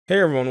Hey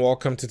everyone,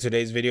 welcome to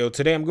today's video.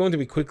 Today I'm going to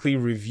be quickly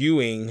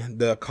reviewing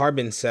the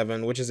Carbine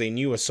 7, which is a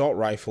new assault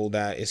rifle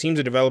that it seems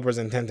the developers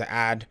intend to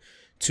add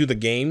to the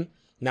game.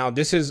 Now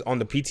this is on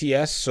the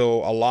PTS,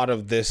 so a lot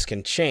of this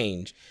can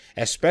change,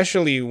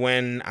 especially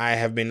when I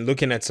have been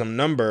looking at some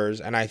numbers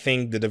and I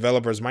think the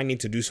developers might need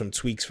to do some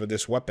tweaks for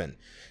this weapon.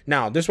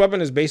 Now this weapon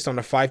is based on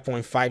the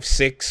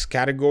 5.56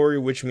 category,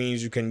 which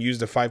means you can use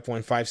the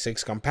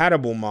 5.56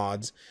 compatible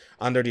mods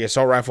under the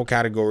assault rifle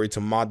category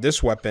to mod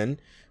this weapon.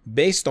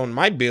 Based on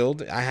my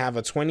build, I have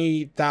a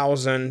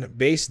 20,000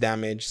 base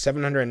damage,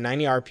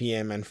 790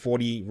 RPM, and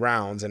 40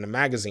 rounds in the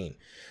magazine.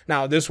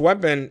 Now, this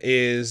weapon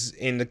is,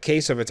 in the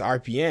case of its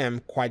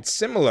RPM, quite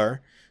similar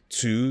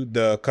to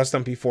the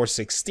custom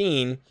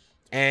P416.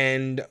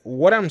 And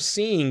what I'm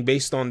seeing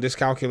based on this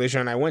calculation,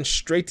 and I went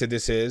straight to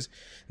this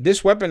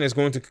weapon is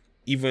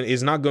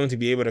not going to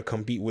be able to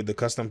compete with the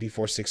custom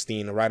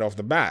P416 right off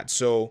the bat.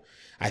 So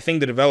I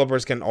think the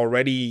developers can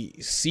already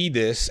see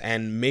this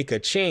and make a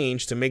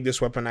change to make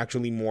this weapon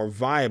actually more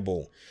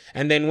viable.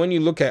 And then when you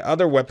look at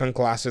other weapon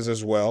classes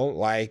as well,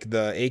 like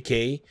the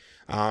AK,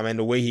 and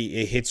the way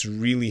it hits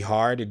really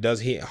hard, it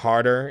does hit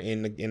harder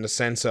in the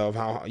sense of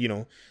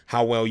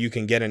how well you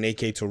can get an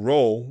AK to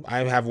roll.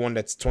 I have one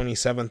that's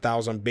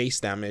 27,000 base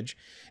damage,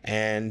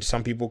 and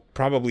some people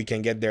probably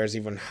can get theirs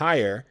even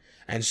higher.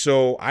 And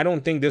so I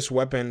don't think this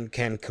weapon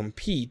can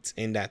compete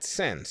in that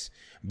sense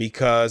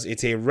because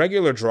it's a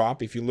regular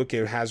drop. If you look,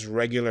 it has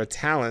regular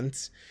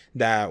talents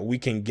that we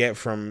can get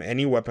from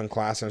any weapon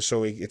class. And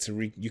so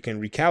you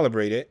can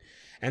recalibrate it.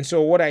 And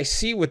so what I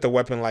see with the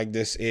weapon like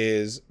this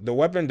is the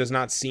weapon does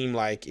not seem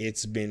like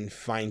it's been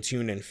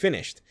fine-tuned and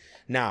finished.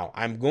 Now,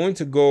 I'm going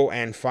to go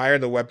and fire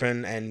the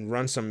weapon and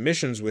run some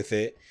missions with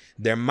it.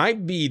 There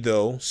might be,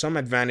 though, some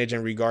advantage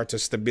in regard to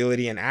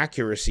stability and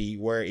accuracy,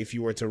 where if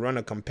you were to run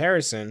a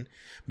comparison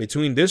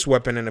between this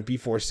weapon and a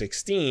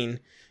P416,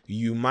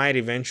 you might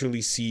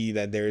eventually see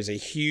that there is a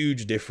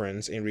huge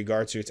difference in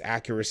regard to its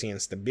accuracy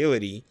and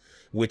stability,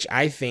 which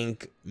I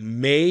think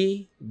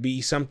may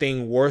be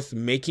something worth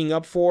making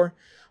up for.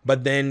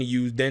 But then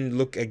you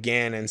look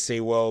again and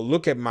say, well,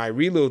 look at my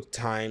reload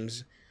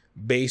times.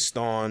 Based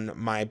on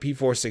my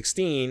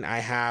P416, I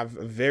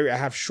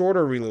have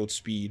shorter reload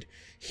speed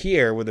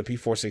here with the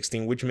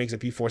P416, which makes the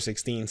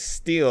P416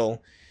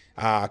 still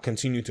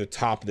continue to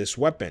top this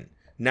weapon.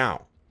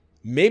 Now,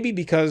 maybe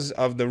because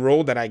of the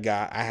roll that I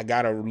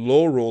got a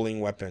low rolling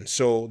weapon.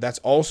 So that's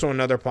also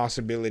another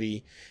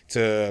possibility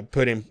to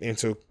put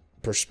into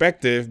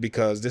perspective,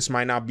 because this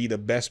might not be the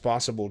best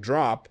possible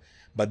drop,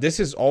 but this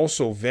is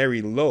also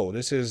very low.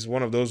 This is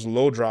one of those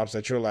low drops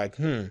that you're like,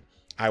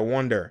 I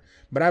wonder.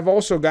 But I've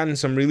also gotten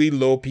some really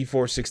low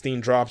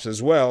P416 drops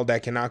as well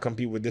that cannot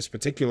compete with this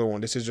particular one.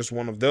 This is just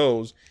one of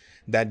those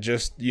that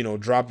just,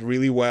 dropped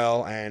really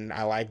well, and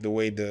I like the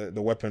way the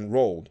weapon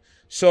rolled.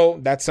 So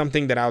that's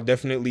something that I'll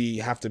definitely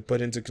have to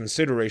put into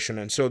consideration.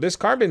 And so this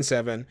Carbine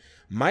 7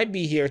 might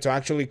be here to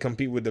actually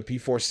compete with the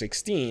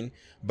P416.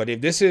 But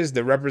if this is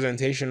the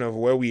representation of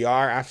where we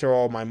are after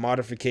all my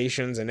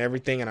modifications and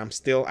everything, and I'm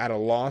still at a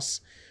loss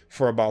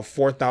for about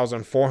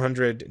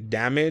 4,400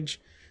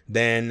 damage,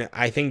 then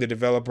I think the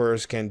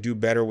developers can do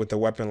better with a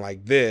weapon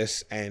like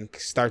this and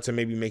start to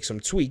maybe make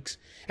some tweaks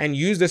and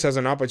use this as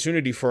an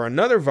opportunity for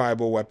another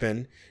viable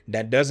weapon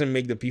that doesn't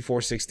make the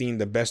P416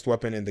 the best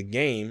weapon in the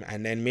game,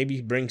 and then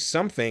maybe bring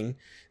something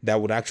that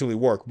would actually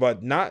work,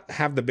 but not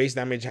have the base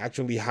damage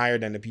actually higher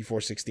than the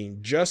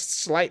P416, just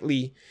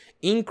slightly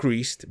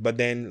increased. But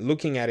then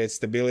looking at its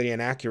stability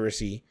and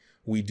accuracy,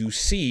 we do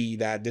see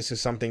that this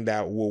is something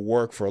that will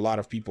work for a lot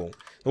of people.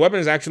 The weapon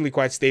is actually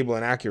quite stable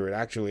and accurate.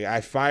 Actually,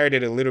 I fired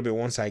it a little bit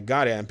once I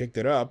got it and picked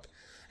it up,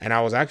 and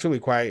I was actually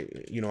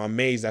quite,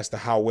 amazed as to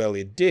how well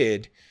it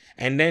did.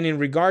 And then in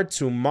regard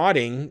to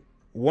modding,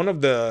 one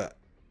of the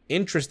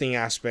interesting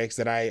aspects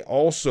that I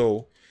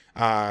also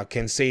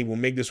can say will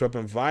make this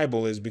weapon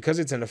viable is because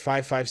it's in the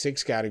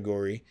 5.56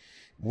 category,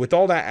 with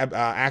all that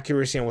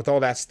accuracy and with all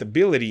that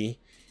stability,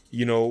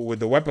 with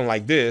the weapon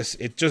like this,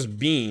 it just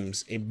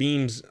beams. It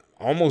beams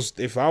almost,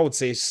 if I would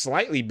say,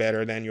 slightly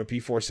better than your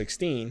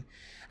P416.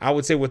 I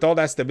would say with all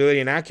that stability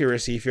and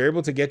accuracy, if you're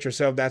able to get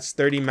yourself that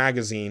sturdy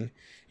magazine,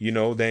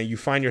 then you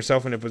find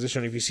yourself in a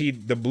position. If you see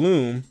the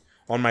bloom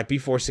on my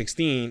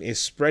P416 is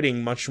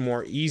spreading much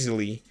more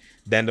easily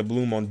than the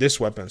bloom on this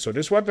weapon. So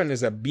this weapon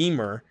is a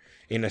beamer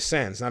in a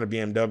sense, not a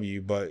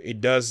BMW, but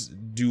it does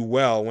do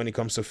well when it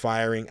comes to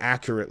firing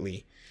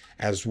accurately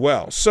as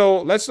well.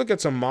 So let's look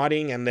at some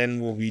modding and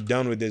then we'll be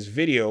done with this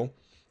video.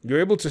 You're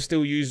able to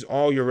still use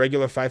all your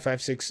regular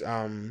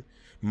 5.56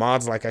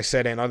 mods, like I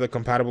said, and other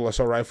compatible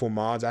assault rifle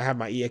mods. I have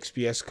my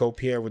EXPS scope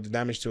here with the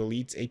damage to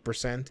elites,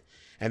 8%.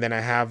 And then I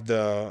have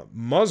the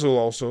muzzle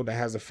also that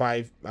has the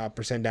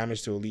 5%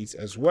 damage to elites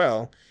as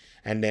well.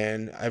 And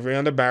then every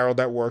other barrel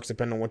that works,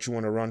 depending on what you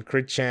want to run.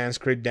 Crit chance,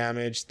 crit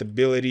damage,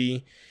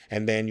 stability,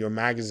 and then your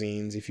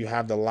magazines, if you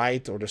have the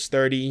light or the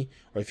sturdy,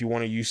 or if you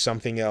want to use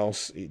something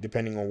else,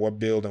 depending on what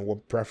build and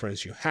what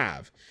preference you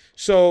have.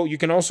 So you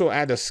can also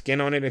add a skin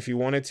on it if you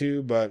wanted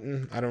to, but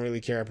I don't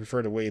really care. I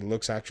prefer the way it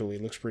looks, actually.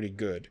 It looks pretty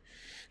good.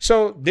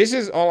 So this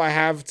is all I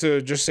have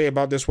to just say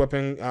about this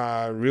weapon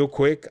real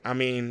quick. I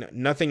mean,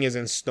 nothing is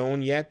in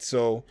stone yet,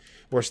 so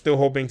we're still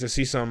hoping to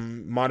see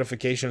some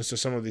modifications to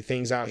some of the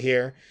things out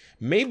here.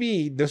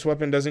 Maybe this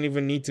weapon doesn't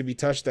even need to be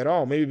touched at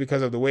all. Maybe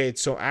because of the way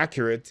it's so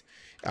accurate,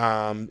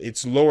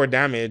 it's lower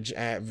damage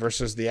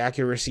versus the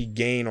accuracy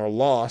gain or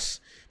loss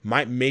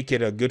might make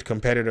it a good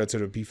competitor to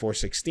the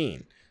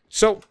P416.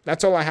 So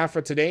that's all I have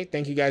for today.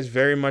 Thank you guys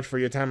very much for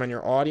your time and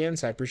your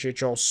audience. I appreciate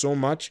y'all so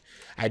much.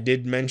 I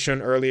did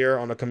mention earlier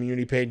on the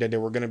community page that there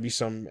were going to be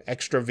some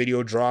extra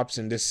video drops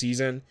in this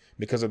season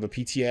because of the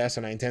PTS,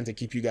 and I intend to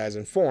keep you guys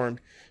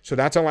informed. So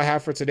that's all I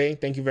have for today.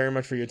 Thank you very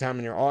much for your time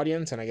and your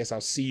audience, and I guess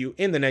I'll see you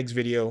in the next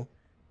video.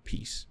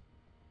 Peace.